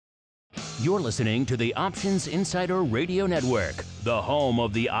You're listening to the Options Insider Radio Network, the home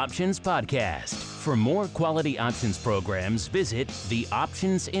of the Options Podcast. For more quality options programs, visit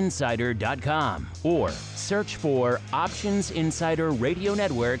theoptionsinsider.com or search for Options Insider Radio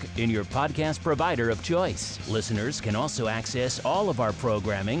Network in your podcast provider of choice. Listeners can also access all of our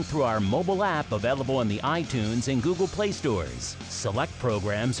programming through our mobile app available in the iTunes and Google Play stores. Select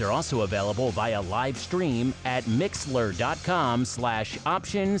programs are also available via live stream at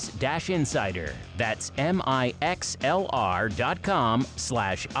mixlr.com/options-insider. That's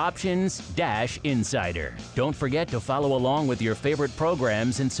mixlr.com/options-insider. Don't forget to follow along with your favorite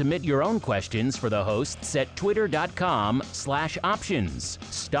programs and submit your own questions for the hosts at twitter.com/options,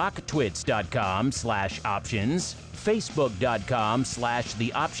 stocktwits.com/options,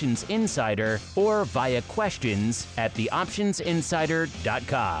 facebook.com/theoptionsinsider, or via questions at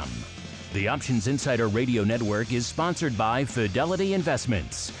theoptionsinsider.com. The Options Insider Radio Network is sponsored by Fidelity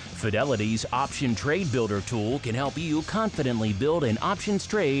Investments. Fidelity's Option Trade Builder tool can help you confidently build an options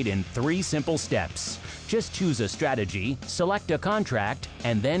trade in 3 simple steps. Just choose a strategy, select a contract,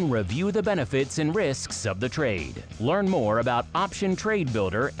 and then review the benefits and risks of the trade. Learn more about Option Trade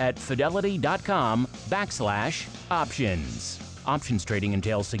Builder at fidelity.com/options. Options trading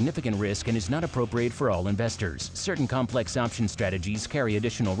entails significant risk and is not appropriate for all investors. Certain complex option strategies carry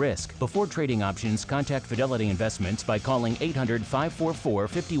additional risk. Before trading options, contact Fidelity Investments by calling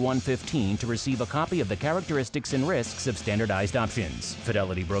 800-544-5115 to receive a copy of the characteristics and risks of standardized options.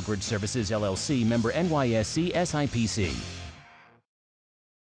 Fidelity Brokerage Services, LLC, member NYSE SIPC.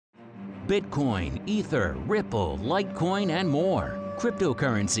 Bitcoin, Ether, Ripple, Litecoin, and more.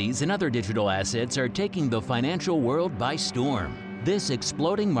 Cryptocurrencies and other digital assets are taking the financial world by storm. This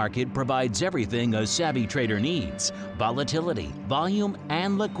exploding market provides everything a savvy trader needs: volatility, volume,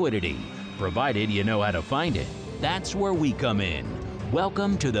 and liquidity, provided you know how to find it. That's where we come in.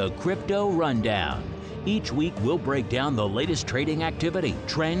 Welcome to the Crypto Rundown. Each week, we'll break down the latest trading activity,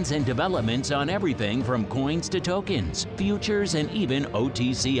 trends, and developments on everything from coins to tokens, futures, and even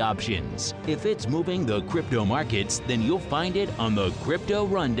OTC options. If it's moving the crypto markets, then you'll find it on the Crypto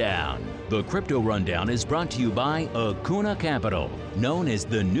Rundown. The Crypto Rundown is brought to you by Acuna Capital. Known as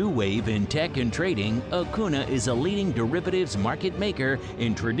the new wave in tech and trading, Acuna is a leading derivatives market maker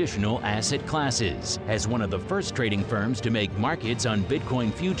in traditional asset classes. As one of the first trading firms to make markets on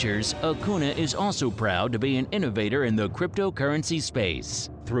Bitcoin futures, Acuna is also proud to be an innovator in the cryptocurrency space.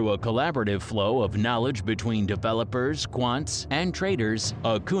 Through a collaborative flow of knowledge between developers, quants, and traders,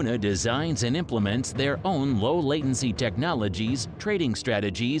 Acuna designs and implements their own low-latency technologies, trading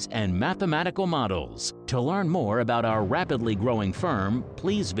strategies, and mathematical models. To learn more about our rapidly growing firm,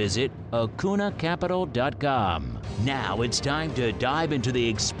 please visit acunacapital.com. Now it's time to dive into the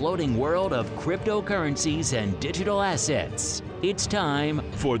exploding world of cryptocurrencies and digital assets. It's time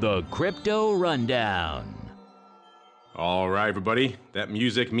for the Crypto Rundown. All right, everybody, that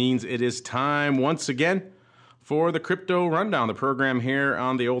music means it is time once again for the Crypto Rundown, the program here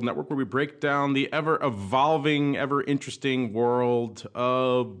on the old network where we break down the ever-evolving, ever-interesting world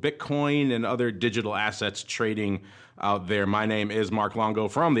of Bitcoin and other digital assets trading out there. My name is Mark Longo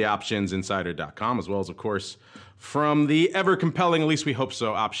from theoptionsinsider.com, as well as, of course, from the ever-compelling, at least we hope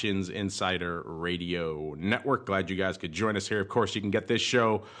so, Options Insider Radio Network. Glad you guys could join us here. Of course, you can get this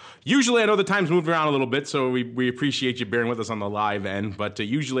show. Usually, I know the time's moved around a little bit, so we appreciate you bearing with us on the live end. But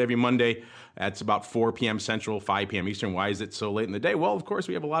usually every Monday, it's about 4 p.m. Central, 5 p.m. Eastern. Why is it so late in the day? Well, of course,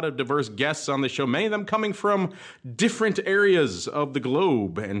 we have a lot of diverse guests on the show, many of them coming from different areas of the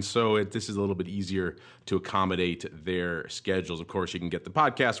globe. And so this is a little bit easier to accommodate their schedules. Of course, you can get the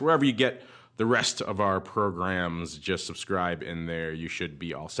podcast wherever you get the rest of our programs. Just subscribe in there. You should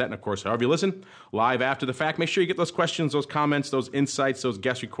be all set. And of course, however you listen, live after the fact, make sure you get those questions, those comments, those insights, those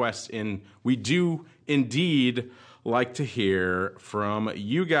guest requests in. We do indeed like to hear from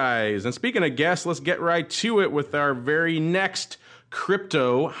you guys. And speaking of guests, let's get right to it with our very next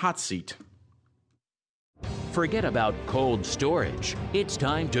crypto hot seat. Forget about cold storage. It's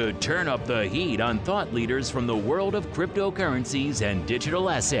time to turn up the heat on thought leaders from the world of cryptocurrencies and digital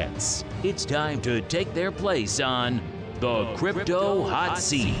assets. It's time to take their place on the Crypto Hot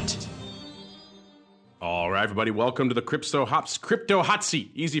Seat. All right, everybody, welcome to the Crypto Hot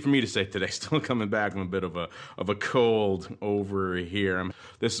Seat. Easy for me to say today. Still coming back from a bit of a cold over here.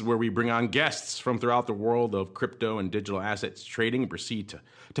 This is where we bring on guests from throughout the world of crypto and digital assets trading and proceed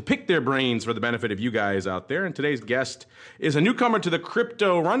to pick their brains for the benefit of you guys out there. And today's guest is a newcomer to the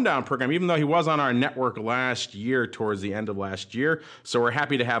Crypto Rundown program, even though he was on our network last year, towards the end of last year. So we're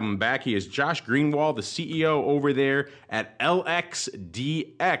happy to have him back. He is Josh Greenwald, the CEO over there at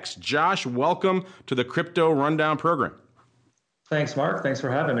LXDX. Josh, welcome to the Crypto Rundown program. Thanks, Mark. Thanks for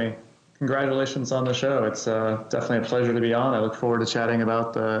having me. Congratulations on the show. It's definitely a pleasure to be on. I look forward to chatting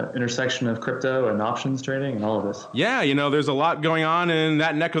about the intersection of crypto and options trading and all of this. Yeah, there's a lot going on in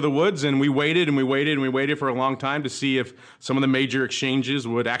that neck of the woods, and we waited and we waited and we waited for a long time to see if some of the major exchanges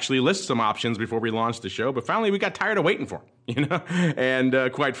would actually list some options before we launched the show. But finally, we got tired of waiting for them,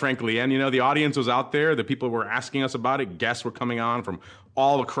 and quite frankly, and the audience was out there. The people were asking us about it. Guests were coming on from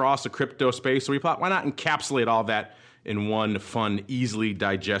all across the crypto space. So we thought, why not encapsulate all that in one fun, easily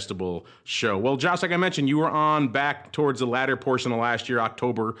digestible show? Well, Josh, like I mentioned, you were on back towards the latter portion of last year,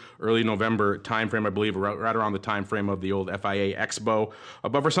 October, early November timeframe, I believe, right around the timeframe of the old FIA Expo.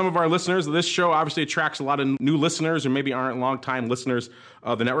 But for some of our listeners, this show obviously attracts a lot of new listeners or maybe aren't longtime listeners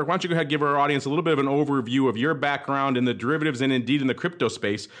of the network. Why don't you go ahead and give our audience a little bit of an overview of your background in the derivatives and indeed in the crypto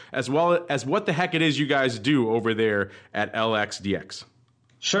space, as well as what the heck it is you guys do over there at LXDX.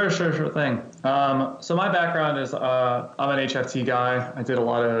 Sure thing. So my background is I'm an HFT guy. I did a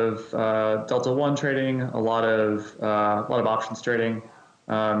lot of Delta One trading, a lot of options trading,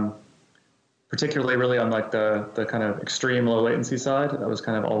 particularly really on like the kind of extreme low latency side. That was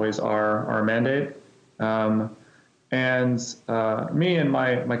kind of always our mandate. And me and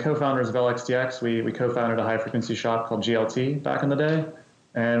my co-founders of LXDX, we co-founded a high frequency shop called GLT back in the day,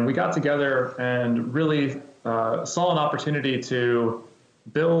 and we got together and really saw an opportunity to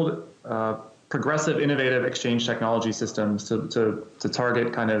build progressive, innovative exchange technology systems to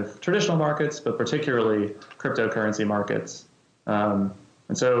target kind of traditional markets, but particularly cryptocurrency markets. And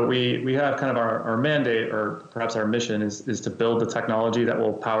so we have kind of our mandate, or perhaps our mission, is to build the technology that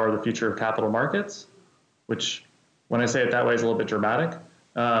will power the future of capital markets, which, when I say it that way, is a little bit dramatic.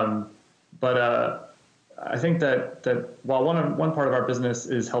 But I think that while one part of our business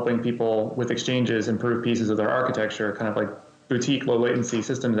is helping people with exchanges improve pieces of their architecture, kind of like boutique low latency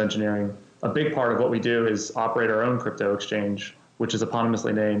systems engineering, a big part of what we do is operate our own crypto exchange, which is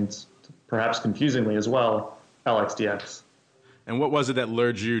eponymously named, perhaps confusingly as well, LXDX. And what was it that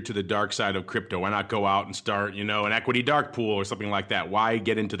lured you to the dark side of crypto? Why not go out and start, an equity dark pool or something like that? Why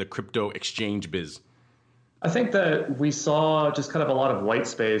get into the crypto exchange biz? I think that we saw just kind of a lot of white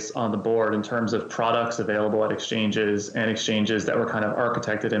space on the board in terms of products available at exchanges and exchanges that were kind of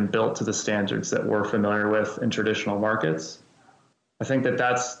architected and built to the standards that we're familiar with in traditional markets. I think that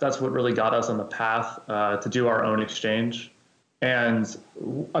that's what really got us on the path to do our own exchange. And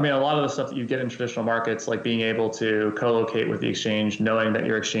I mean, a lot of the stuff that you get in traditional markets, like being able to co-locate with the exchange, knowing that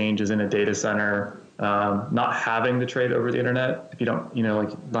your exchange is in a data center, not having to trade over the internet, if you don't,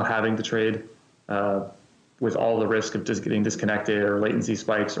 like not having to trade with all the risk of just getting disconnected or latency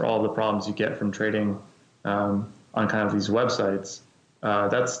spikes or all the problems you get from trading on kind of these websites.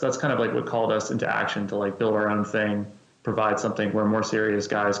 That's kind of like what called us into action to like build our own thing, provide something where more serious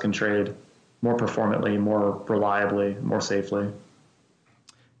guys can trade more performantly, more reliably, more safely.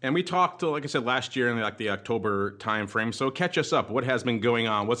 And we talked, like I said, last year in like the October timeframe. So catch us up. What has been going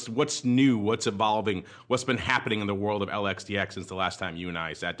on? What's new? What's evolving? What's been happening in the world of LXDX since the last time you and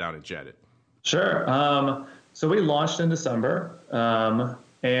I sat down and chatted? Sure. So we launched in December,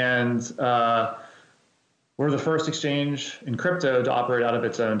 and we're the first exchange in crypto to operate out of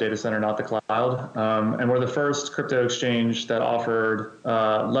its own data center, not the cloud. And we're the first crypto exchange that offered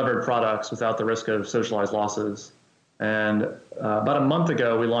levered products without the risk of socialized losses. And about a month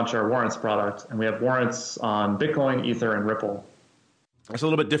ago, we launched our Warrants product, and we have warrants on Bitcoin, Ether, and Ripple. It's a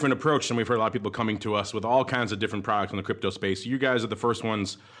little bit different approach than we've heard a lot of people coming to us with all kinds of different products in the crypto space. You guys are the first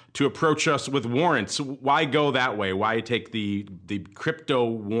ones to approach us with warrants. Why go that way? Why take the crypto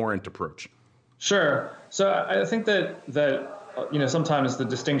warrant approach? Sure. So I think that sometimes the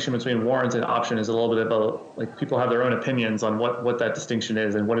distinction between warrant and option is a little bit about, like, people have their own opinions on what that distinction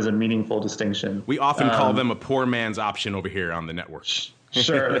is and what is a meaningful distinction. We often call them a poor man's option over here on the network.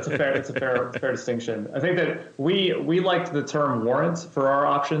 Sure, that's a fair distinction. I think that we liked the term warrants for our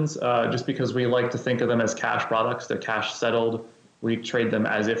options just because we like to think of them as cash products. They're cash settled. We trade them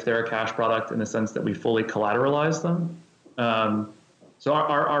as if they're a cash product in the sense that we fully collateralize them. So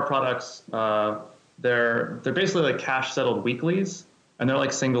our products, they're basically like cash settled weeklies, and they're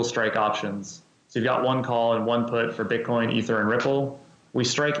like single strike options. So you've got one call and one put for Bitcoin, Ether, and Ripple. We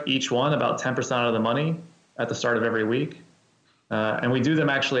strike each one about 10% of the money at the start of every week. And we do them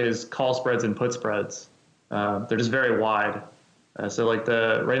actually as call spreads and put spreads. They're just very wide. So like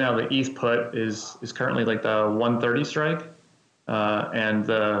right now the ETH put is currently like the 130 strike, and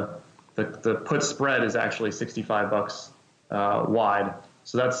the put spread is actually $65 wide.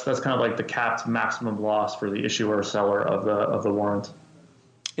 So that's kind of like the capped maximum loss for the issuer or seller of the warrant.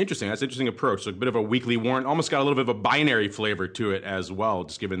 Interesting. That's an interesting approach. So a bit of a weekly warrant, almost got a little bit of a binary flavor to it as well,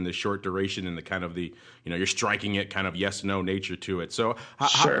 just given the short duration and the kind of the, you're striking it kind of yes, no nature to it. So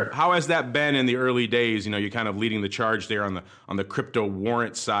how has that been in the early days? You're kind of leading the charge there on the crypto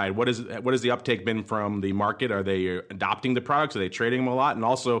warrant side. What has the uptake been from the market? Are they adopting the products? Are they trading them a lot? And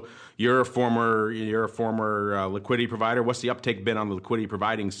also, you're a former liquidity provider. What's the uptake been on the liquidity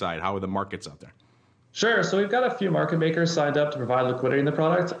providing side? How are the markets out there? Sure. So we've got a few market makers signed up to provide liquidity in the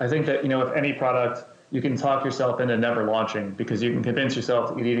product. I think that, with any product, you can talk yourself into never launching because you can convince yourself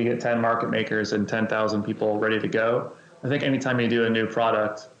that you need to get 10 market makers and 10,000 people ready to go. I think anytime you do a new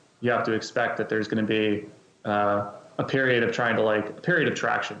product, you have to expect that there's going to be a period of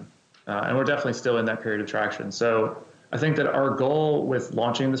traction. And we're definitely still in that period of traction. So I think that our goal with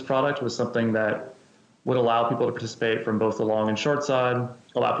launching this product was something that would allow people to participate from both the long and short side,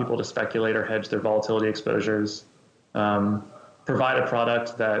 allow people to speculate or hedge their volatility exposures, provide a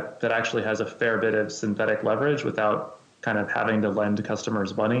product that actually has a fair bit of synthetic leverage without kind of having to lend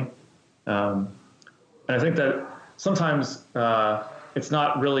customers money. And I think that sometimes it's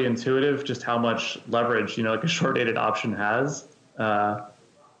not really intuitive just how much leverage, like a short-dated option has. Our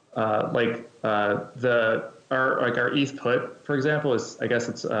ETH put, for example,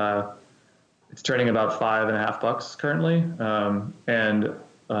 it's trading about $5.50 currently.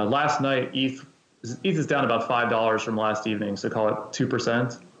 Last night, ETH is down about $5 from last evening, so call it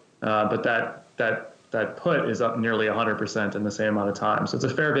 2%. But that put is up nearly 100% in the same amount of time. So it's a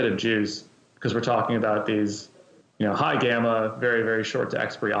fair bit of juice because we're talking about these, high gamma, very, very short to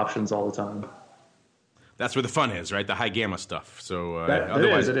expiry options all the time. That's where the fun is, right? The high gamma stuff. So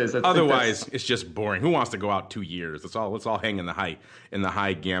otherwise, it is. Otherwise, it's just boring. Who wants to go out 2 years? Let's all hang in the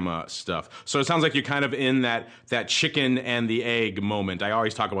high gamma stuff. So it sounds like you're kind of in that chicken and the egg moment. I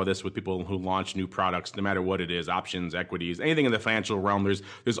always talk about this with people who launch new products, no matter what it is, options, equities, anything in the financial realm.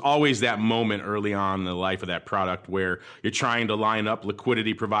 There's always that moment early on in the life of that product where you're trying to line up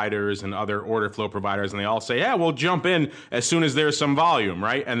liquidity providers and other order flow providers, and they all say, "Yeah, we'll jump in as soon as there's some volume,"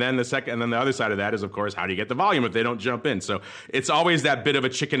 right? And then the other side of that is, of course, how do you get the volume if they don't jump in? So it's always that bit of a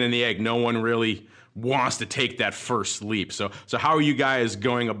chicken and the egg. No one really wants to take that first leap. So how are you guys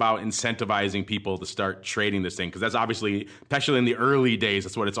going about incentivizing people to start trading this thing? Because that's obviously, especially in the early days,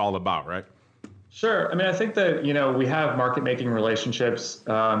 that's what it's all about, right? Sure. I mean, I think that, we have market making relationships.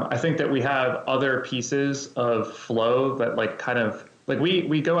 I think that we have other pieces of flow that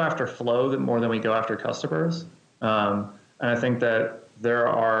we go after flow more than we go after customers. And I think that there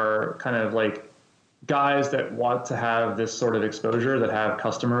are kind of guys that want to have this sort of exposure that have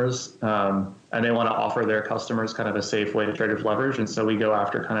customers, and they want to offer their customers kind of a safe way to trade with leverage. And so we go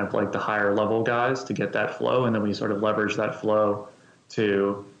after kind of the higher level guys to get that flow. And then we sort of leverage that flow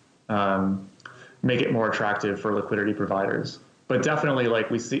to make it more attractive for liquidity providers. But definitely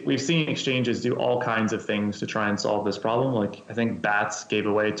we've seen exchanges do all kinds of things to try and solve this problem. I think Bats gave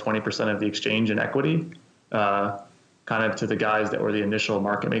away 20% of the exchange in equity, kind of to the guys that were the initial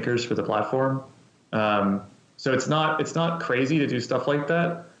market makers for the platform. So it's not crazy to do stuff like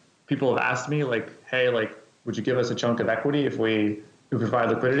that. People have asked me hey, would you give us a chunk of equity if we provide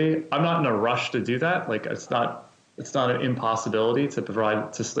liquidity? I'm not in a rush to do that. It's not an impossibility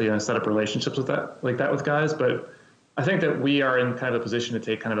to set up relationships with with guys. But I think that we are in kind of a position to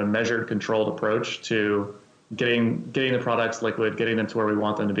take kind of a measured, controlled approach to getting the products liquid, getting them to where we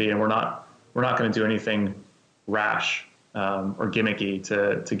want them to be. And we're not going to do anything rash or gimmicky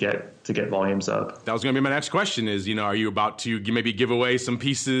to get volumes up. That was going to be my next question is, are you about to maybe give away some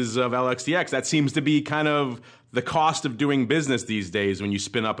pieces of LXDX? That seems to be kind of the cost of doing business these days when you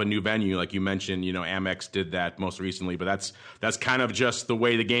spin up a new venue. Like you mentioned, Amex did that most recently, but that's kind of just the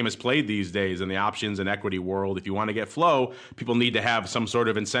way the game is played these days in the options and equity world. If you want to get flow, people need to have some sort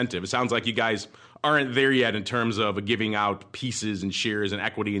of incentive. It sounds like you guys aren't there yet in terms of giving out pieces and shares and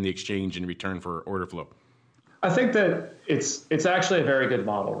equity in the exchange in return for order flow. I think that it's actually a very good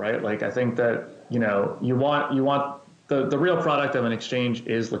model, right? I think that, you want the real product of an exchange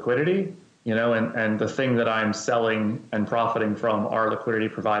is liquidity, and the thing that I'm selling and profiting from are liquidity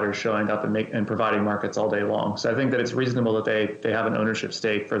providers showing up and providing markets all day long. So I think that it's reasonable that they have an ownership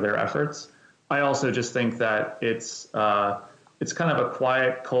stake for their efforts. I also just think that it's kind of a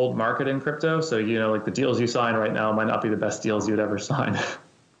quiet, cold market in crypto. So, the deals you sign right now might not be the best deals you'd ever sign.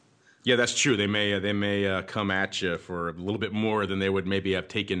 Yeah, that's true. They may come at you for a little bit more than they would maybe have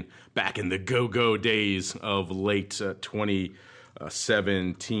taken back in the go-go days of late 20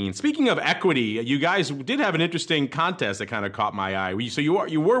 17. Speaking of equity, you guys did have an interesting contest that kind of caught my eye. So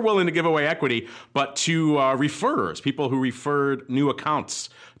you were willing to give away equity, but to referrers, people who referred new accounts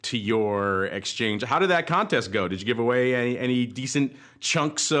to your exchange. How did that contest go? Did you give away any decent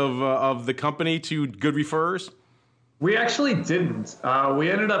chunks of the company to good referrers? We actually didn't. We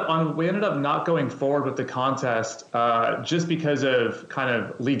ended up not going forward with the contest just because of kind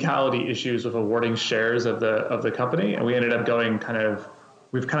of legality issues with awarding shares of the company, and we ended up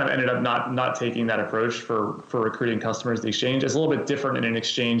we've ended up not taking that approach for recruiting customers to the exchange. It's a little bit different in an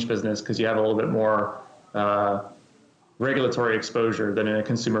exchange business because you have a little bit more regulatory exposure than in a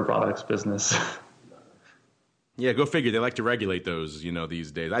consumer products business. Yeah, go figure. They like to regulate those,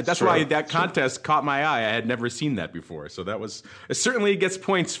 these days. That's why that contest caught my eye. I had never seen that before. So it certainly gets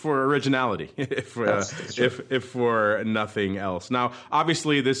points for originality, if for nothing else. Now,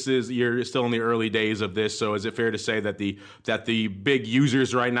 obviously, you're still in the early days of this. So is it fair to say that the big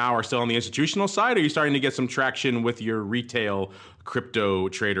users right now are still on the institutional side? Or are you starting to get some traction with your retail crypto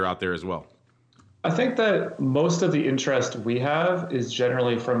trader out there as well? I think that most of the interest we have is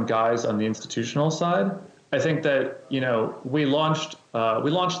generally from guys on the institutional side. I think that, we launched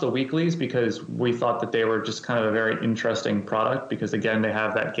the weeklies because we thought that they were just kind of a very interesting product because, again, they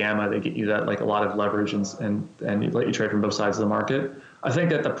have that gamma. They get you that a lot of leverage and let you trade from both sides of the market. I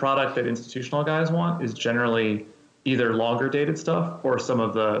think that the product that institutional guys want is generally either longer dated stuff or some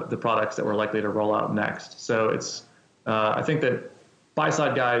of the products that we're likely to roll out next. So I think that buy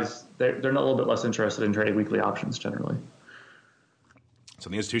side guys, they're a little bit less interested in trading weekly options generally. So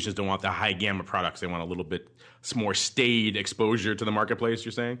the institutions don't want the high gamma products. They want a little bit more staid exposure to the marketplace,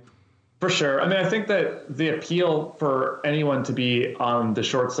 you're saying? For sure. I mean, I think that the appeal for anyone to be on the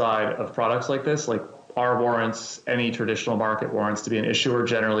short side of products like this, like our warrants, any traditional market warrants, to be an issuer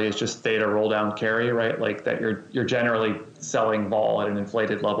generally is just theta roll down carry, right? Like that you're generally selling vol at an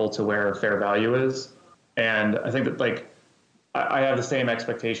inflated level to where fair value is. And I think that I have the same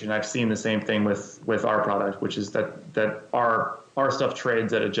expectation. I've seen the same thing with our product, which is that our stuff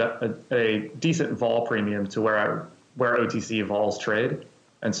trades at a decent vol premium to where OTC vols trade.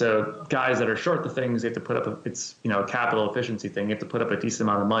 And so guys that are short the things, they have to put up it's a capital efficiency thing. You have to put up a decent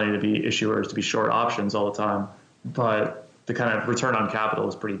amount of money to be issuers, to be short options all the time. But the kind of return on capital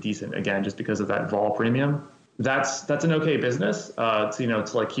is pretty decent, again, just because of that vol premium. That's an okay business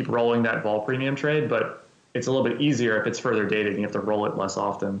to keep rolling that vol premium trade, but it's a little bit easier if it's further dated and you have to roll it less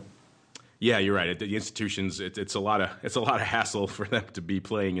often. Yeah, you're right. The institutions, it's a lot of hassle for them to be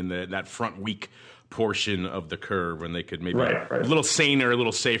playing in that front week portion of the curve when they could maybe a little saner, a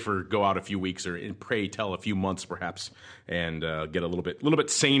little safer, go out a few weeks or pray tell a few months perhaps, and get a little bit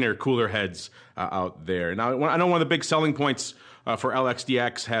saner, cooler heads out there. Now, I know one of the big selling points for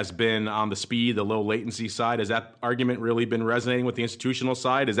LXDX has been on the speed, the low latency side. Has that argument really been resonating with the institutional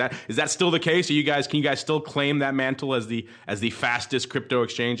side? Is that still the case? Can you guys still claim that mantle as the fastest crypto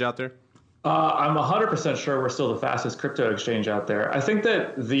exchange out there? I'm 100% sure we're still the fastest crypto exchange out there. I think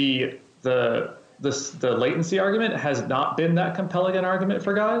that the latency argument has not been that compelling an argument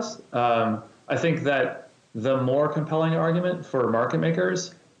for guys. I think that the more compelling argument for market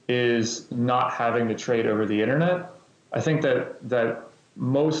makers is not having to trade over the internet. I think that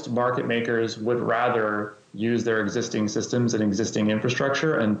most market makers would rather use their existing systems and existing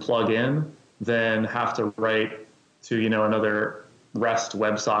infrastructure and plug in than have to write to another REST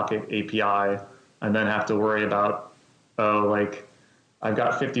WebSocket API and then have to worry about I've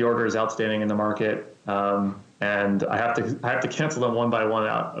got 50 orders outstanding in the market and I have to cancel them one by one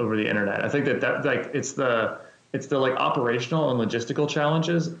out over the internet. I think that it's the operational and logistical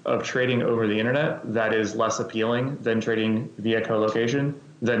challenges of trading over the internet that is less appealing than trading via co-location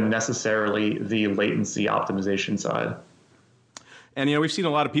than necessarily the latency optimization side. And, we've seen a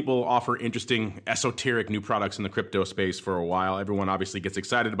lot of people offer interesting esoteric new products in the crypto space for a while. Everyone obviously gets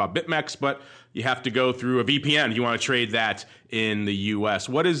excited about BitMEX, but you have to go through a VPN if you want to trade that in the U.S.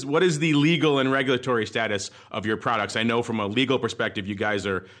 What is the legal and regulatory status of your products? I know from a legal perspective, you guys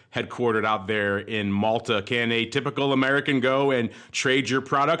are headquartered out there in Malta. Can a typical American go and trade your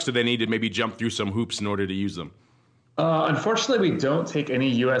products, or they need to maybe jump through some hoops in order to use them? Unfortunately, we don't take any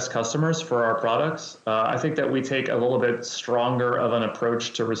U.S. customers for our products. I think that we take a little bit stronger of an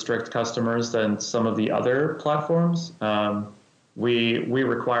approach to restrict customers than some of the other platforms. We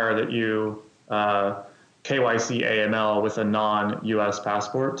require that you KYC AML with a non-U.S.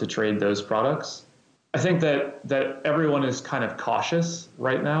 passport to trade those products. I think that everyone is kind of cautious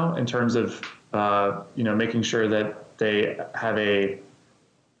right now in terms of making sure that they have a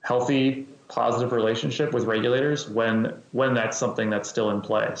healthy, positive relationship with regulators when that's something that's still in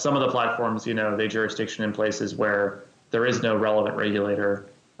play. Some of the platforms, they jurisdiction in places where there is no relevant regulator,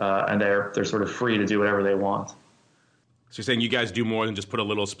 and they're sort of free to do whatever they want. So you're saying you guys do more than just put a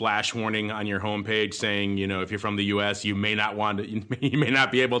little splash warning on your homepage saying, if you're from the U.S., you may not want to, you may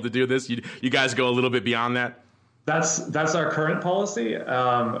not be able to do this. You guys go a little bit beyond that. That's our current policy.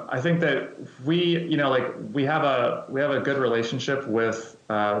 I think that we have a good relationship with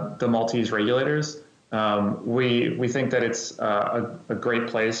the Maltese regulators. We think that it's a great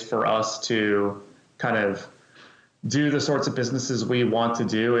place for us to kind of do the sorts of businesses we want to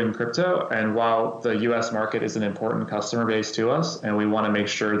do in crypto. And while the U.S. market is an important customer base to us, and we want to make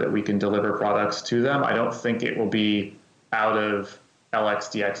sure that we can deliver products to them, I don't think it will be out of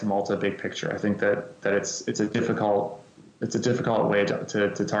LXDX Malta big picture. I think that it's a difficult way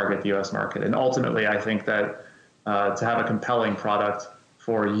to target the U.S. market. And ultimately, I think that to have a compelling product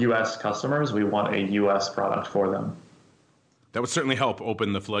for U.S. customers, we want a U.S. product for them. That would certainly help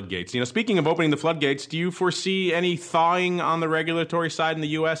open the floodgates. Speaking of opening the floodgates, do you foresee any thawing on the regulatory side in the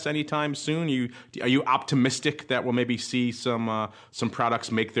U.S. anytime soon? Are you optimistic that we'll maybe see some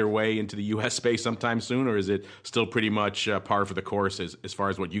products make their way into the U.S. space sometime soon, or is it still pretty much par for the course as far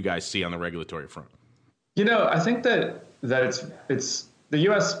as what you guys see on the regulatory front? I think that it's the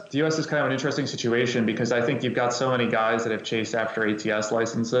U.S. is kind of an interesting situation because I think you've got so many guys that have chased after ATS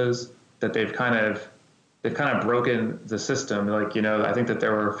licenses that they've kind of broken the system. I think that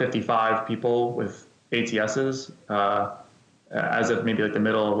there were 55 people with ATSs as of maybe the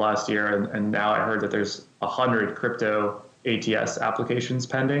middle of last year. And now I heard that there's 100 crypto ATS applications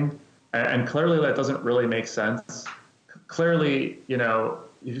pending. And clearly that doesn't really make sense. Clearly,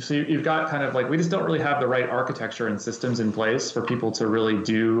 you've got kind of we just don't really have the right architecture and systems in place for people to really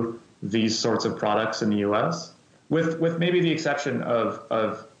do these sorts of products in the US, with maybe the exception of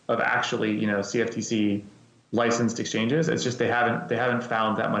actually, CFTC licensed exchanges. It's just they haven't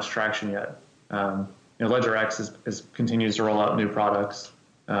found that much traction yet. LedgerX continues to roll out new products,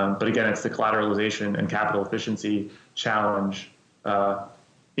 but again, it's the collateralization and capital efficiency challenge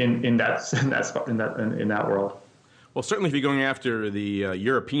in that world. Well, certainly if you're going after the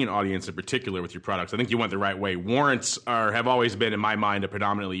European audience in particular with your products, I think you went the right way. Warrants have always been, in my mind, a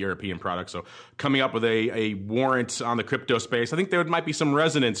predominantly European product. So coming up with a warrant on the crypto space, I think there might be some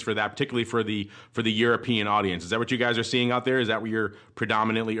resonance for that, particularly for the European audience. Is that what you guys are seeing out there? Is that where your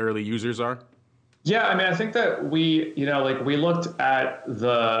predominantly early users are? Yeah, I mean, I think that we looked at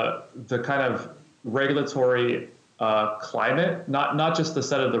the kind of regulatory climate, not just the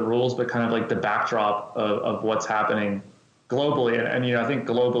set of the rules, but kind of the backdrop of what's happening globally. And I think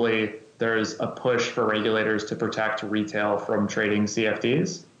globally there's a push for regulators to protect retail from trading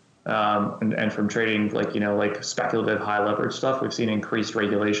CFDs and from trading speculative high leverage stuff. We've seen increased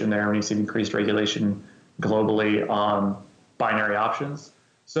regulation there, and we've seen increased regulation globally on binary options.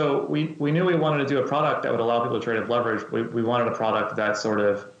 So we knew we wanted to do a product that would allow people to trade with leverage. We wanted a product that sort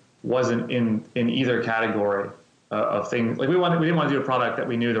of wasn't in either category of things. We didn't want to do a product that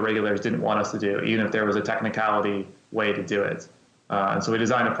we knew the regulators didn't want us to do, even if there was a technicality way to do it. And so we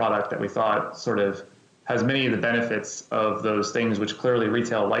designed a product that we thought sort of has many of the benefits of those things which clearly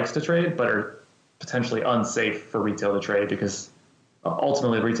retail likes to trade, but are potentially unsafe for retail to trade because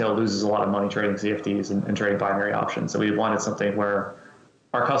ultimately retail loses a lot of money trading CFDs and trading binary options. So we wanted something where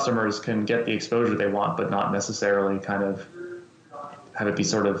our customers can get the exposure they want, but not necessarily kind of have it be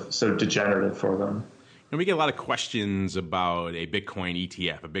sort of so degenerative for them. And we get a lot of questions about a Bitcoin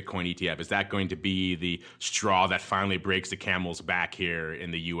ETF. Is that going to be the straw that finally breaks the camel's back here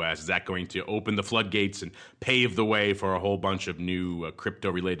in the U.S.? Is that going to open the floodgates and pave the way for a whole bunch of new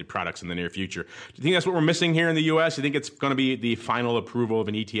crypto-related products in the near future? Do you think that's what we're missing here in the U.S.? Do you think it's going to be the final approval of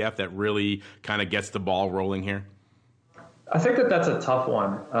an ETF that really kind of gets the ball rolling here? I think that that's a tough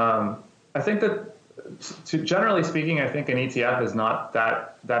one. I think that generally speaking, I think an ETF is not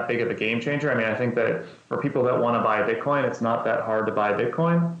that big of a game changer. I mean, I think that for people that want to buy Bitcoin, it's not that hard to buy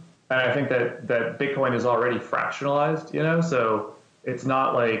Bitcoin. And I think that Bitcoin is already fractionalized, so it's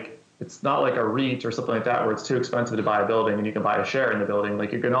not like a REIT or something like that where it's too expensive to buy a building and you can buy a share in the building.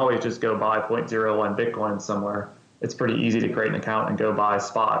 You can always just go buy 0.01 Bitcoin somewhere. It's pretty easy to create an account and go buy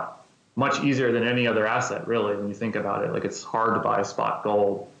spot. Much easier than any other asset, really, when you think about it. It's hard to buy spot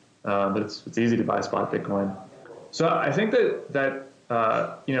gold. But it's easy to buy spot Bitcoin. So I think that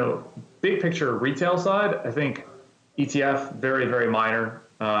big picture retail side, I think ETF very, very minor.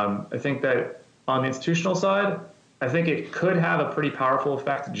 I think that on the institutional side, I think it could have a pretty powerful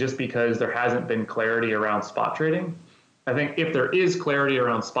effect just because there hasn't been clarity around spot trading. I think if there is clarity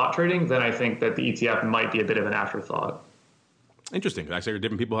around spot trading, then I think that the ETF might be a bit of an afterthought. Interesting. Like I say,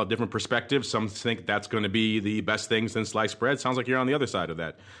 different people have different perspectives. Some think that's going to be the best thing since sliced bread. Sounds like you're on the other side of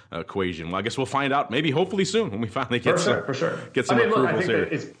that equation. Well, I guess we'll find out maybe hopefully soon when we finally get some approvals I think here.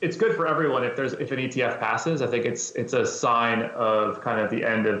 It's good for everyone if an ETF passes. I think it's a sign of kind of the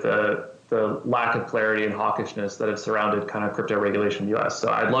end of the lack of clarity and hawkishness that have surrounded kind of crypto regulation in the U.S.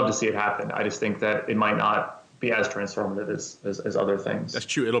 So I'd love to see it happen. I just think that it might not be as transformative as other things. That's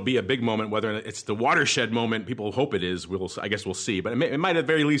true. It'll be a big moment. Whether it's the watershed moment people hope it is, I guess we'll see. But it might at the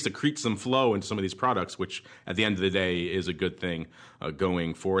very least accrete some flow into some of these products, which at the end of the day is a good thing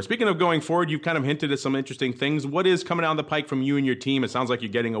going forward. Speaking of going forward, you've kind of hinted at some interesting things. What is coming down the pike from you and your team? It sounds like you're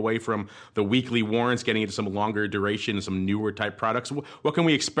getting away from the weekly warrants, getting into some longer duration, some newer type products. What can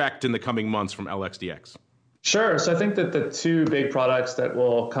we expect in the coming months from LXDX? Sure. So I think that the two big products that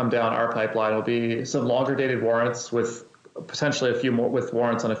will come down our pipeline will be some longer dated warrants with potentially a few more with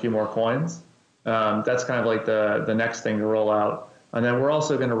warrants on a few more coins. That's kind of like the next thing to roll out. And then we're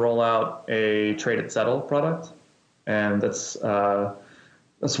also going to roll out a trade at settle product. And that's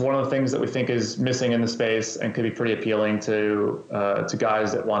one of the things that we think is missing in the space and could be pretty appealing to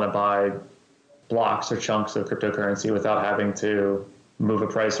guys that want to buy blocks or chunks of cryptocurrency without having to move a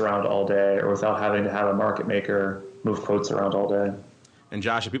price around all day or without having to have a market maker move quotes around all day. And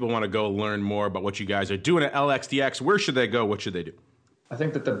Josh, if people want to go learn more about what you guys are doing at LXDX, where should they go? What should they do? I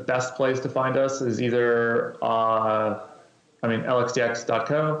think that the best place to find us is either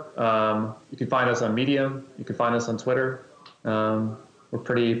LXDX.co. You can find us on Medium. You can find us on Twitter. We're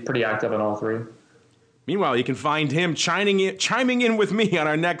pretty active on all three. Meanwhile, you can find him chiming in with me on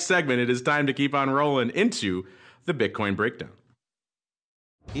our next segment. It is time to keep on rolling into the Bitcoin Breakdown.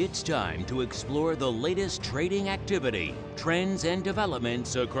 It's time to explore the latest trading activity, trends, and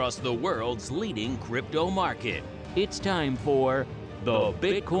developments across the world's leading crypto market. It's time for the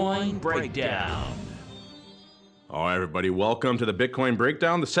Bitcoin Breakdown. All right, everybody, welcome to the Bitcoin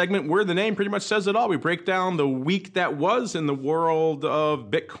Breakdown, the segment where the name pretty much says it all. We break down the week that was in the world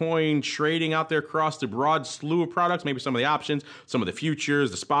of Bitcoin trading out there across the broad slew of products, maybe some of the options, some of the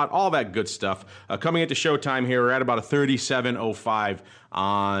futures, the spot, all that good stuff. Coming into showtime here, we're at about a 37.05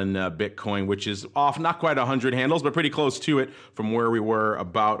 on Bitcoin, which is off not quite 100 handles, but pretty close to it from where we were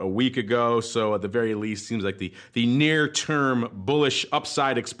about a week ago. So at the very least, seems like the near-term bullish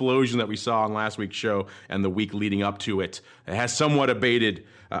upside explosion that we saw on last week's show and the week leading up to it has somewhat abated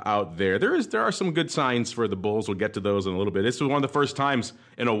out there. There are some good signs for the bulls. We'll get to those in a little bit. This was one of the first times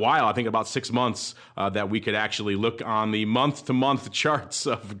in a while, I think about 6 months, that we could actually look on the month-to-month charts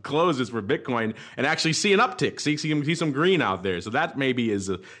of closes for Bitcoin and actually see an uptick, see some green out there. So that maybe is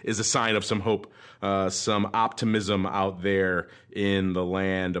a sign of some hope, some optimism out there in the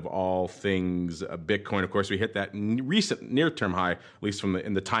land of all things Bitcoin. Of course, we hit that recent near-term high, at least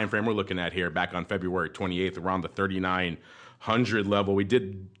in the time frame we're looking at here, back on February 28th, around the 3,900 level. We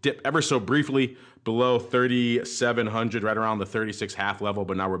did dip ever so briefly below 3,700, right around the 36.5 level,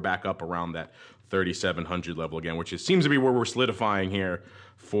 but now we're back up around that 3,700 level again, which seems to be where we're solidifying here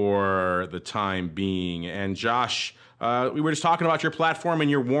for the time being. And Josh, we were just talking about your platform and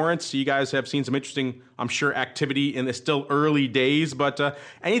your warrants. You guys have seen some interesting, I'm sure, activity in the still early days, but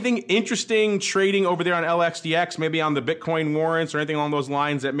anything interesting trading over there on LXDX, maybe on the Bitcoin warrants or anything along those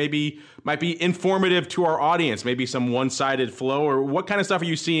lines that maybe might be informative to our audience, maybe some one-sided flow, or what kind of stuff are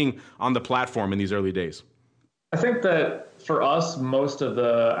you seeing on the platform in these early days? I think that for us, most of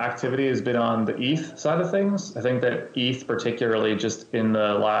the activity has been on the ETH side of things. I think that ETH, particularly just in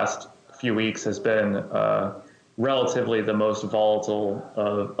the last few weeks, has been relatively the most volatile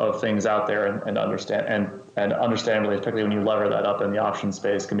of things out there, and understandably, particularly when you lever that up in the option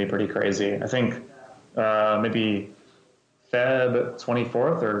space, can be pretty crazy. I think maybe Feb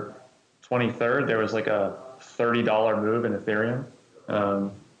 24th or 23rd, there was like a $30 move in Ethereum.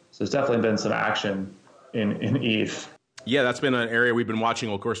 So there's definitely been some action in ETH. Yeah, that's been an area we've been watching.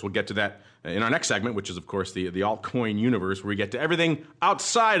 Well, of course, we'll get to that in our next segment, which is, of course, the altcoin universe, where we get to everything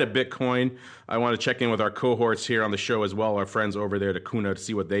outside of Bitcoin. I want to check in with our cohorts here on the show as well, our friends over there at Kuna, to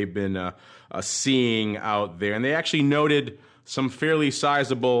see what they've been seeing out there. And they actually noted some fairly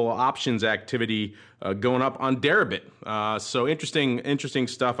sizable options activity going up on Deribit. So interesting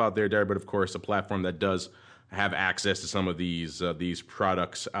stuff out there. Deribit, of course, a platform that does have access to some of these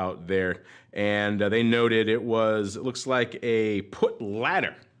products out there. And they noted it looks like a put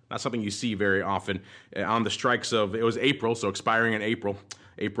ladder. Not something you see very often on the strikes of, it was April, so expiring in April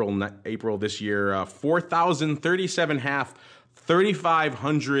this year, 4,037.5,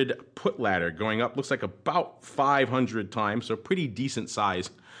 3,500 put ladder going up, looks like about 500 times, so pretty decent size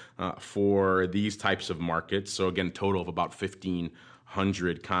for these types of markets. So again, total of about 1,500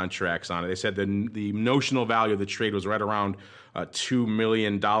 100 contracts on it. They said the notional value of the trade was right around $2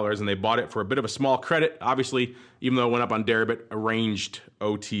 million, and they bought it for a bit of a small credit. Obviously, even though it went up on Deribit, arranged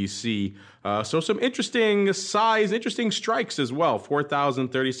OTC. So some interesting size, interesting strikes as well. 4,000,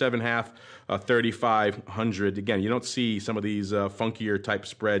 37.5, 3,500. Again, you don't see some of these funkier type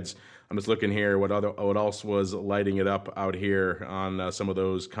spreads. I'm just looking here what else was lighting it up out here on some of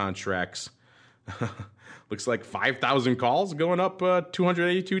those contracts. Looks like 5,000 calls going up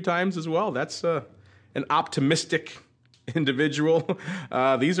 282 times as well. That's an optimistic individual.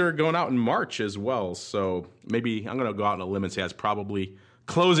 These are going out in March as well. So maybe I'm going to go out on a limb and say that's probably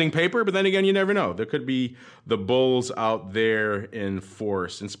closing paper. But then again, you never know. There could be the bulls out there in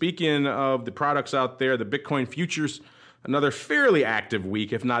force. And speaking of the products out there, the Bitcoin futures, another fairly active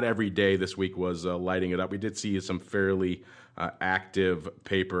week, if not every day this week was lighting it up. We did see some fairly active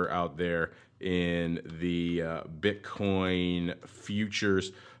paper out there in the Bitcoin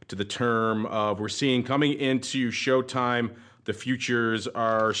futures, to the term of we're seeing coming into showtime, the futures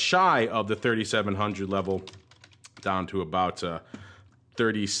are shy of the 3,700 level, down to about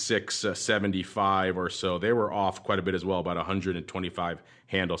 36.75 or so. They were off quite a bit as well, about 125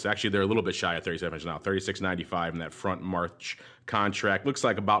 handles. Actually, they're a little bit shy of 3,700 now, 36.95 in that front March contract. Looks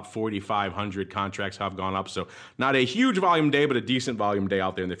like about 4,500 contracts have gone up. So not a huge volume day, but a decent volume day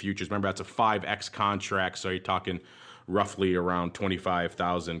out there in the futures. Remember, that's a 5X contract, so you're talking roughly around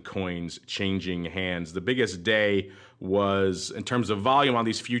 25,000 coins changing hands. The biggest day was, in terms of volume on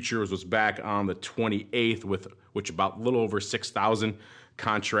these futures, was back on the 28th, with which about a little over 6,000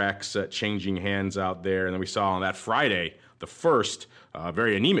 contracts changing hands out there. And then we saw on that Friday, the first,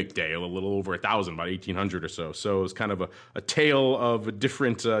 very anemic day, a little over 1,000, about 1,800 or so. So it was kind of a tale of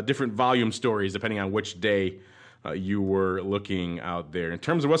different volume stories depending on which day you were looking out there. In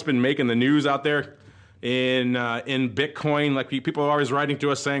terms of what's been making the news out there in Bitcoin, like people are always writing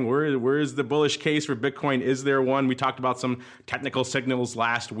to us saying, where is the bullish case for Bitcoin? Is there one? We talked about some technical signals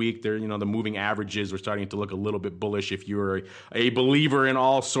last week. There, the moving averages were starting to look a little bit bullish if you're a believer in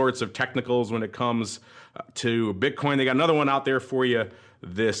all sorts of technicals when it comes to Bitcoin. They got another one out there for you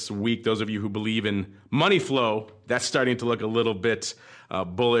this week. Those of you who believe in money flow, that's starting to look a little bit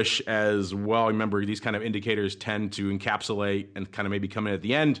bullish as well. Remember, these kind of indicators tend to encapsulate and kind of maybe come in at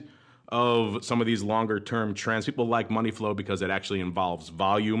the end of some of these longer term trends. People like money flow because it actually involves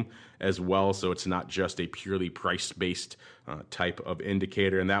volume as well. So it's not just a purely price-based type of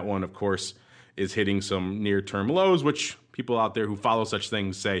indicator. And that one, of course, is hitting some near-term lows, which people out there who follow such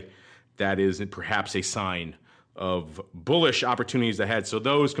things say that is perhaps a sign of bullish opportunities ahead. So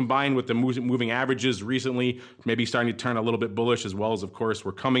those combined with the moving averages recently, maybe starting to turn a little bit bullish, as well as, of course,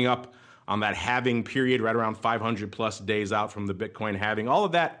 we're coming up on that halving period, right around 500 plus days out from the Bitcoin halving. All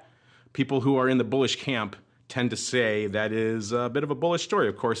of that, people who are in the bullish camp tend to say that is a bit of a bullish story.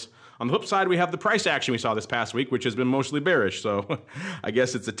 Of course, on the flip side, we have the price action we saw this past week, which has been mostly bearish. So I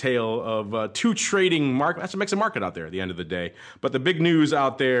guess it's a tale of two trading markets. That's what makes a market out there at the end of the day. But the big news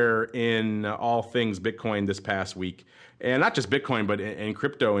out there in all things Bitcoin this past week, and not just Bitcoin, but in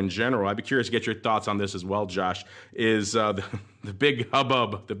crypto in general, I'd be curious to get your thoughts on this as well, Josh, is the big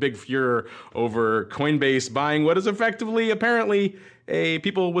hubbub, the big furor over Coinbase buying what is effectively, apparently,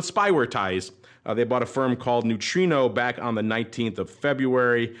 people with spyware ties. They bought a firm called Neutrino back on the 19th of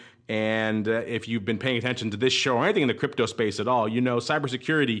February. And if you've been paying attention to this show or anything in the crypto space at all,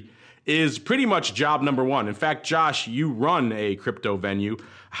 cybersecurity is pretty much job number one. In fact, Josh, you run a crypto venue.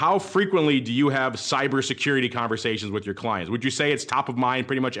 How frequently do you have cybersecurity conversations with your clients? Would you say it's top of mind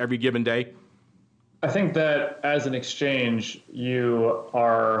pretty much every given day? I think that as an exchange, you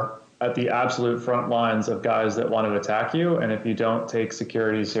are at the absolute front lines of guys that want to attack you. And if you don't take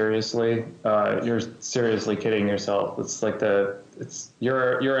security seriously, you're seriously kidding yourself. It's like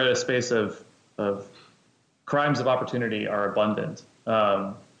you're at a space of crimes of opportunity are abundant.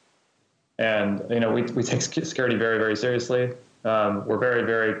 And we take security very, very seriously. We're very,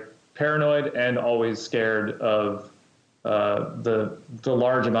 very paranoid and always scared of the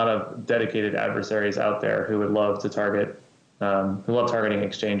large amount of dedicated adversaries out there who would love to target, who love targeting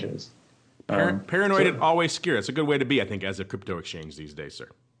exchanges. Paranoid and always scared. It's a good way to be, I think, as a crypto exchange these days, sir.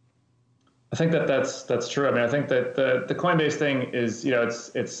 I think that's true. I mean, I think that the Coinbase thing is,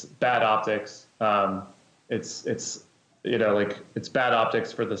 it's bad optics. It's bad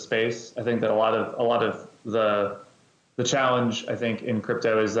optics for the space. I think that a lot of the challenge, I think, in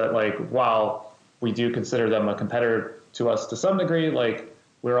crypto is that, while we do consider them a competitor to us to some degree,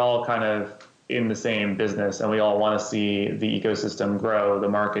 we're all kind of in the same business, and we all want to see the ecosystem grow, the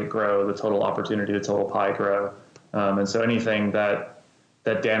market grow, the total opportunity, the total pie grow. And so anything that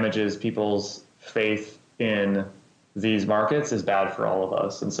damages people's faith in these markets is bad for all of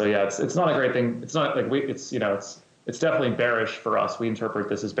us. And so, yeah, it's not a great thing. It's not like it's definitely bearish for us. We interpret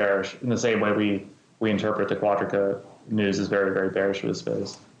this as bearish in the same way we interpret the Quadrica news as very, very bearish for the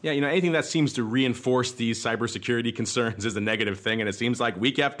space. Yeah, anything that seems to reinforce these cybersecurity concerns is a negative thing, and it seems like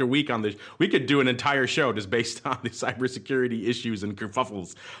week after week we could do an entire show just based on the cybersecurity issues and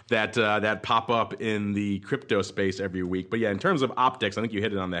kerfuffles that pop up in the crypto space every week. But yeah, in terms of optics, I think you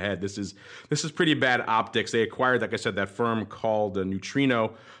hit it on the head. This is pretty bad optics. They acquired, like I said, that firm called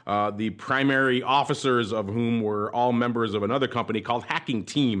Neutrino. The primary officers of whom were all members of another company called Hacking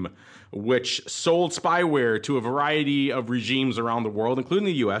Team, which sold spyware to a variety of regimes around the world, including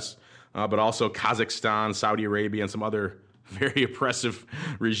the U.S., but also Kazakhstan, Saudi Arabia, and some other very oppressive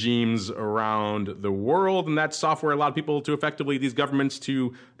regimes around the world. And that software allowed people to effectively, these governments,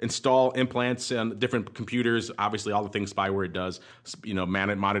 to install implants on different computers. Obviously, all the things spyware does,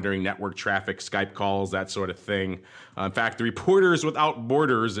 monitoring network traffic, Skype calls, that sort of thing. In fact, the Reporters Without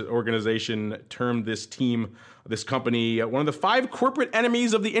Borders organization termed this company, one of the 5 corporate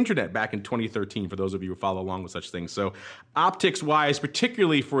enemies of the internet back in 2013, for those of you who follow along with such things. So optics-wise,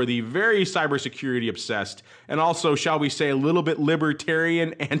 particularly for the very cybersecurity obsessed, and also, shall we say, a little bit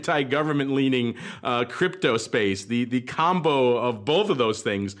libertarian, anti-government leaning crypto space, the combo of both of those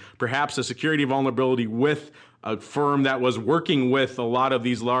things, perhaps a security vulnerability with a firm that was working with a lot of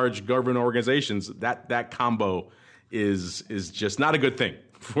these large government organizations, that combo is just not a good thing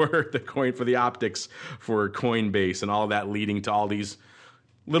for the optics for Coinbase, and all that leading to all these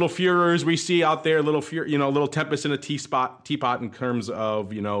little furors we see out there, little tempest in a teapot in terms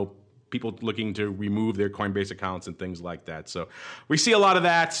of, people looking to remove their Coinbase accounts and things like that. So we see a lot of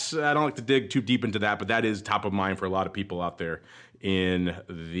that. I don't like to dig too deep into that, but that is top of mind for a lot of people out there in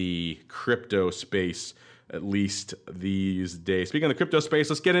the crypto space, at least these days. Speaking of the crypto space,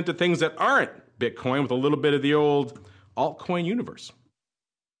 let's get into things that aren't Bitcoin with a little bit of the old altcoin universe.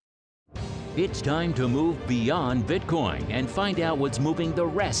 It's time to move beyond Bitcoin and find out what's moving the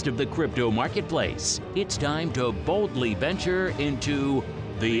rest of the crypto marketplace. It's time to boldly venture into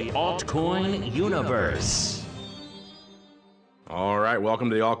the altcoin universe. All right, welcome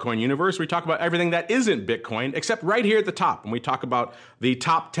to the altcoin universe. We talk about everything that isn't Bitcoin, except right here at the top, when we talk about the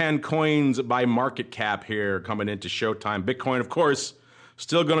top 10 coins by market cap here coming into showtime. Bitcoin, of course,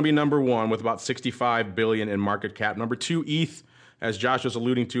 still going to be number 1 with about 65 billion in market cap. Number 2, ETH, as Josh was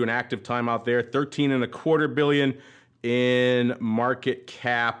alluding to, an active time out there, 13.25 billion in market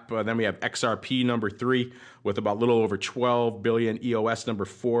cap. Then we have XRP number 3 with about a little over 12 billion. EOS number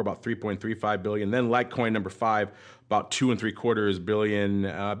 4, about 3.35 billion. Then Litecoin number 5, about 2.75 billion.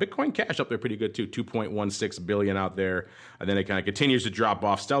 Bitcoin Cash up there pretty good too, 2.16 billion out there. And then it kind of continues to drop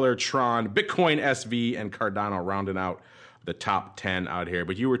off. Stellar, Tron, Bitcoin SV, and Cardano rounding out the top 10 out here.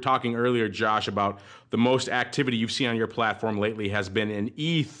 But you were talking earlier, Josh, about the most activity you've seen on your platform lately has been in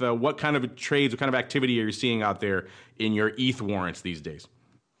ETH. What kind of trades, what kind of activity are you seeing out there in your ETH warrants these days?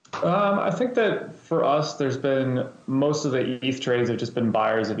 I think that for us, there's been most of the ETH trades have just been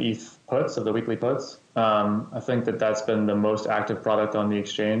buyers of ETH puts, of the weekly puts. I think that that's been the most active product on the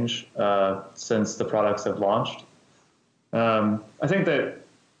exchange since the products have launched. I think that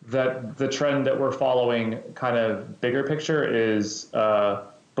the trend that we're following, kind of bigger picture, is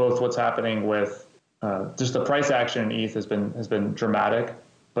both what's happening with just the price action in ETH has been dramatic,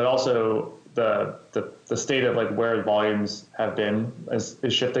 but also the state of like where volumes have been is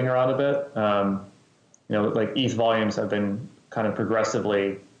shifting around a bit. Like ETH volumes have been kind of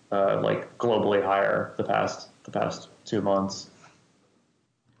progressively like globally higher the past 2 months.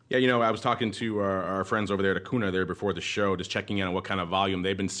 Yeah, I was talking to our friends over there at Acuna there before the show, just checking in on what kind of volume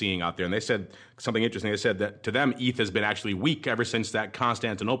they've been seeing out there. And they said something interesting. They said that to them, ETH has been actually weak ever since that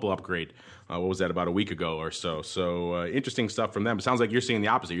Constantinople upgrade. What was that, about a week ago or so? So interesting stuff from them. It sounds like you're seeing the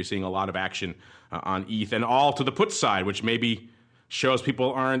opposite. You're seeing a lot of action on ETH, and all to the put side, which maybe shows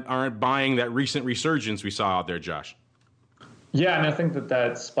people aren't buying that recent resurgence we saw out there, Josh. Yeah, and I think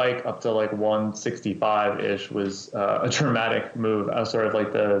that spike up to like 165-ish was a dramatic move, sort of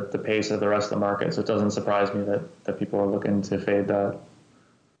like the pace of the rest of the market. So it doesn't surprise me that people are looking to fade that.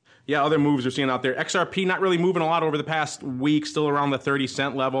 Yeah, other moves we're seeing out there. XRP not really moving a lot over the past week, still around the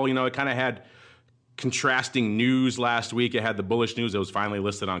 30-cent level. It kind of had contrasting news last week. It had the bullish news that was finally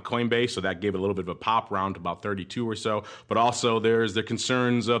listed on Coinbase, so that gave it a little bit of a pop round to about 32 or so. But also there's the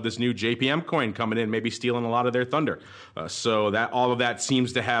concerns of this new JPM coin coming in, maybe stealing a lot of their thunder. So that all of that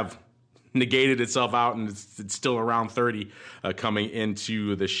seems to have negated itself out, and it's still around 30 coming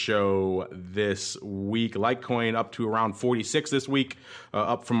into the show this week. Litecoin up to around 46 this week,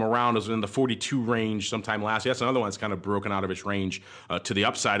 up from around, it was in the 42 range sometime last year. That's another one that's kind of broken out of its range to the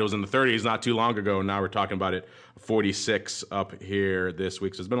upside. It was in the 30s not too long ago. Now we're talking about it 46 up here this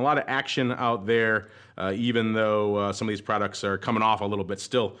week. So there's been a lot of action out there, even though some of these products are coming off a little bit.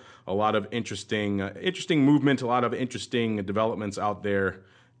 Still a lot of interesting movement, a lot of interesting developments out there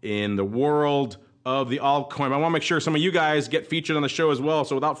in the world of the altcoin. I want to make sure some of you guys get featured on the show as well.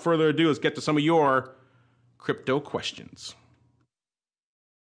 So without further ado, let's get to some of your crypto questions.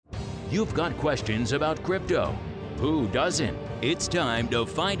 You've got questions about crypto. Who doesn't? It's time to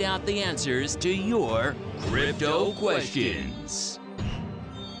find out the answers to your crypto questions.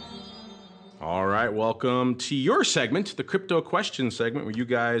 All right, welcome to your segment, the crypto questions segment, where you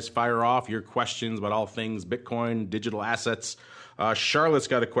guys fire off your questions about all things Bitcoin, digital assets. Charlotte's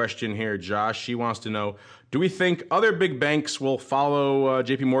got a question here, Josh. She wants to know, do we think other big banks will follow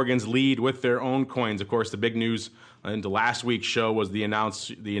JP Morgan's lead with their own coins? Of course, the big news into last week's show was the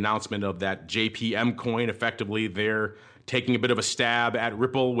announcement of that JPM coin. Effectively, they're taking a bit of a stab at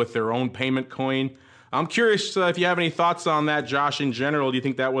Ripple with their own payment coin. I'm curious if you have any thoughts on that, Josh, in general. Do you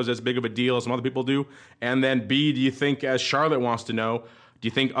think that was as big of a deal as some other people do? And then B, do you think, as Charlotte wants to know, do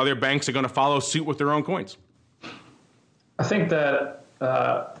you think other banks are going to follow suit with their own coins? I think that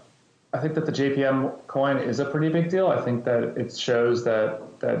the JPM coin is a pretty big deal. I think that it shows that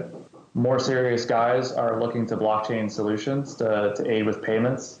more serious guys are looking to blockchain solutions to aid with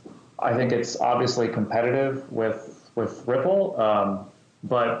payments. I think it's obviously competitive with Ripple,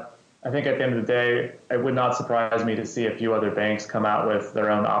 but I think at the end of the day, it would not surprise me to see a few other banks come out with their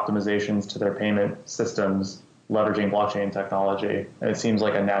own optimizations to their payment systems leveraging blockchain technology. And it seems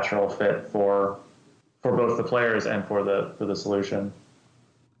like a natural fit for both the players and for the solution.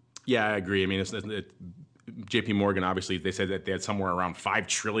 Yeah, I agree. I mean, JP Morgan, obviously, they said that they had somewhere around $5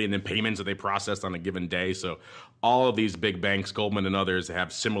 trillion in payments that they processed on a given day. So all of these big banks, Goldman and others,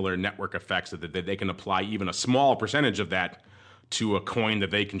 have similar network effects that they can apply even a small percentage of that to a coin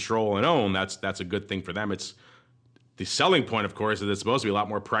that they control and own. That's a good thing for them. It's the selling point, of course, is it's supposed to be a lot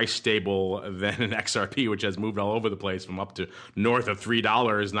more price stable than an XRP, which has moved all over the place from up to north of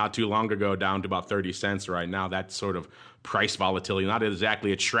 $3 not too long ago down to about 30 cents right now. That sort of price volatility, not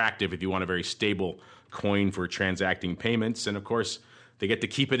exactly attractive if you want a very stable coin for transacting payments. And of course, they get to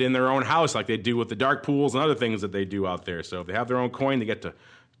keep it in their own house like they do with the dark pools and other things that they do out there. So if they have their own coin, they get to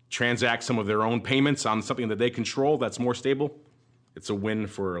transact some of their own payments on something that they control that's more stable. It's a win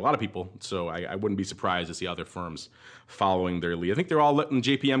for a lot of people, so I wouldn't be surprised to see other firms following their lead. I think they're all letting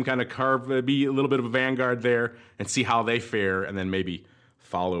JPM kind of be a little bit of a vanguard there and see how they fare, and then maybe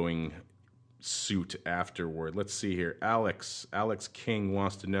following suit afterward. Let's see here. Alex King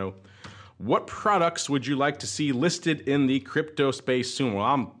wants to know, what products would you like to see listed in the crypto space soon?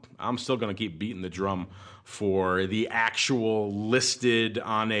 Well, I'm still going to keep beating the drum for the actual listed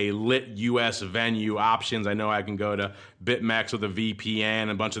on a lit US venue options. I know I can go to BitMEX with a VPN and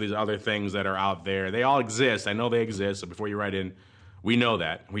a bunch of these other things that are out there. They all exist. I know they exist. So before you write in, we know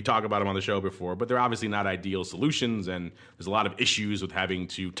that. We talk about them on the show before, but they're obviously not ideal solutions, and there's a lot of issues with having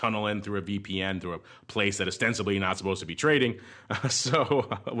to tunnel in through a VPN through a place that ostensibly not supposed to be trading. So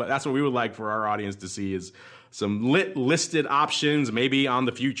that's what we would like for our audience to see, is some listed options, maybe on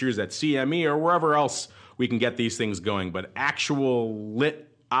the futures at CME or wherever else we can get these things going. But actual lit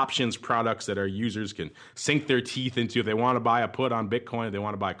options products that our users can sink their teeth into if they want to buy a put on Bitcoin, if they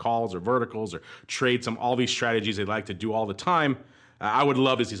want to buy calls or verticals or trade all these strategies they like to do all the time. I would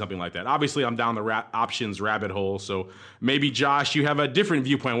love to see something like that. Obviously, I'm down the options rabbit hole, so maybe, Josh, you have a different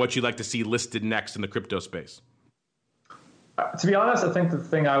viewpoint on what you'd like to see listed next in the crypto space. To be honest, I think the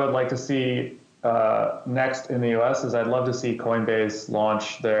thing I would like to see next in the US is I'd love to see Coinbase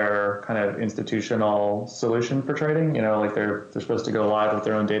launch their kind of institutional solution for trading. You know, like they're supposed to go live with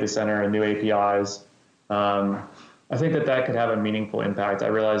their own data center and new APIs. I think that could have a meaningful impact. I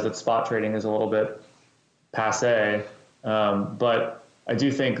realize that spot trading is a little bit passé, but I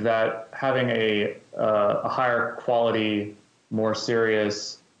do think that having a higher quality, more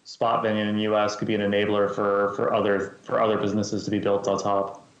serious spot venue in the U.S. could be an enabler for other businesses to be built on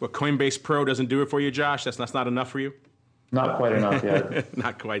top. Well, Coinbase Pro doesn't do it for you, Josh? That's not enough for you? Not quite enough yet.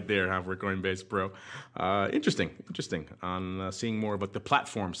 Not quite there, huh, for Coinbase Pro. Interesting on seeing more about the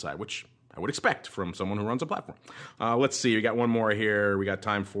platform side, which I would expect from someone who runs a platform. Let's see. We got one more here. We got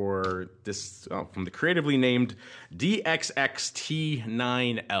time for this from the creatively named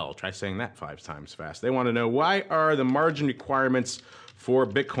DXXT9L. Try saying that 5 times fast. They want to know, why are the margin requirements for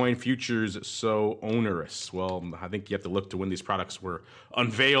Bitcoin futures so onerous? Well, I think you have to look to when these products were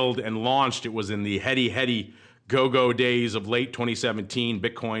unveiled and launched. It was in the heady go-go days of late 2017.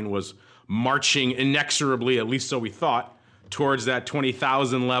 Bitcoin was marching inexorably, at least so we thought, towards that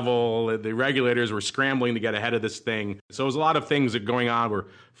 20,000 level. The regulators were scrambling to get ahead of this thing. So there was a lot of things that going on where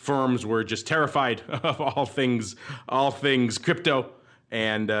firms were just terrified of all things crypto.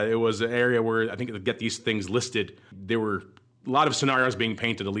 And it was an area where I think to get these things listed, there were a lot of scenarios being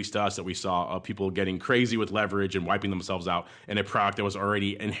painted, at least to us, that we saw of people getting crazy with leverage and wiping themselves out in a product that was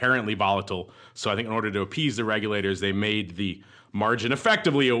already inherently volatile. So I think in order to appease the regulators, they made the margin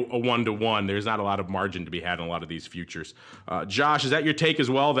effectively a one-to-one. There's not a lot of margin to be had in a lot of these futures. Josh, is that your take as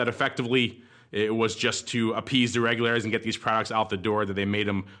well, that effectively it was just to appease the regulators and get these products out the door, that they made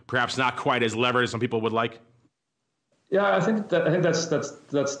them perhaps not quite as levered as some people would like? Yeah, I think that's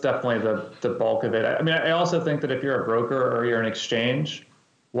definitely the bulk of it. I mean, I also think that if you're a broker or you're an exchange,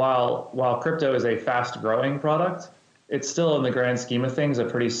 while crypto is a fast-growing product, it's still in the grand scheme of things a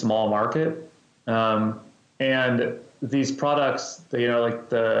pretty small market, and these products,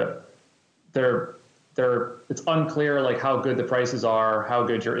 it's unclear like how good the prices are, how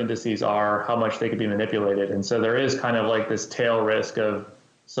good your indices are, how much they could be manipulated, and so there is kind of like this tail risk of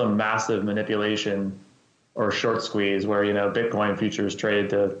some massive manipulation or short squeeze where Bitcoin futures trade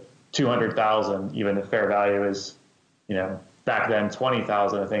to 200,000, even if fair value is back then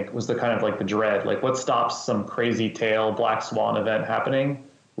 20,000. I think was the kind of like the dread, like what stops some crazy tail black swan event happening,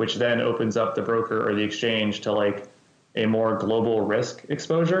 which then opens up the broker or the exchange to like a more global risk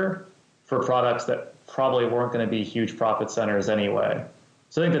exposure for products that probably weren't going to be huge profit centers anyway.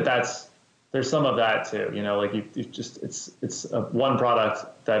 So I think there's some of that too. Like it's one product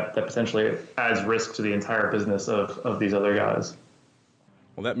that potentially adds risk to the entire business of these other guys.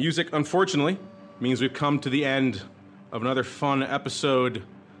 Well, that music, unfortunately, means we've come to the end of another fun episode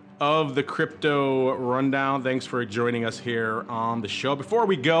of the Crypto Rundown. Thanks for joining us here on the show. Before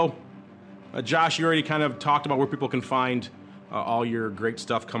we go, Josh, you already kind of talked about where people can find all your great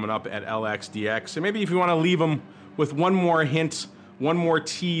stuff coming up at LXDX. And maybe if you want to leave them with one more hint, one more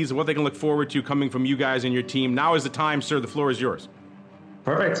tease of what they can look forward to coming from you guys and your team, now is the time, sir. The floor is yours.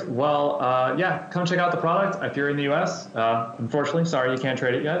 Perfect. Well, come check out the product if you're in the US. Unfortunately, sorry, you can't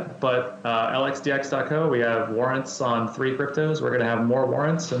trade it yet, but LXDX.co, we have warrants on 3 cryptos. We're going to have more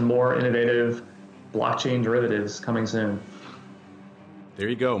warrants and more innovative blockchain derivatives coming soon. There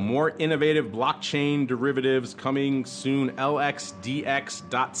you go. More innovative blockchain derivatives coming soon.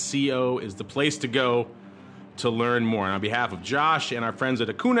 LXDX.co is the place to go to learn more. And on behalf of Josh and our friends at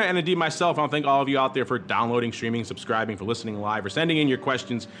Acuna and indeed myself, I want to thank all of you out there for downloading, streaming, subscribing, for listening live, for sending in your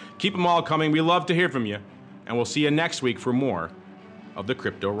questions. Keep them all coming. We love to hear from you. And we'll see you next week for more of the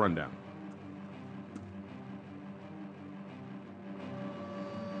Crypto Rundown.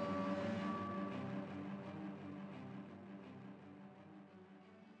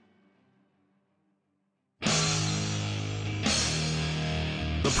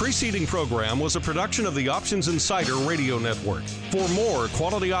 The preceding program was a production of the Options Insider Radio Network. For more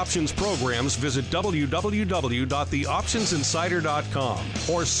quality options programs, visit www.theoptionsinsider.com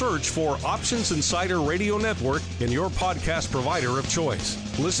or search for Options Insider Radio Network in your podcast provider of choice.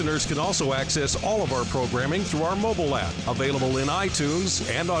 Listeners can also access all of our programming through our mobile app, available in iTunes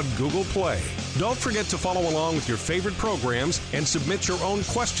and on Google Play. Don't forget to follow along with your favorite programs and submit your own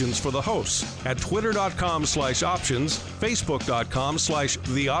questions for the hosts at twitter.com/options,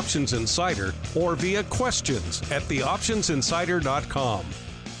 facebook.com/theoptionsinsider, or via questions at theoptionsinsider.com.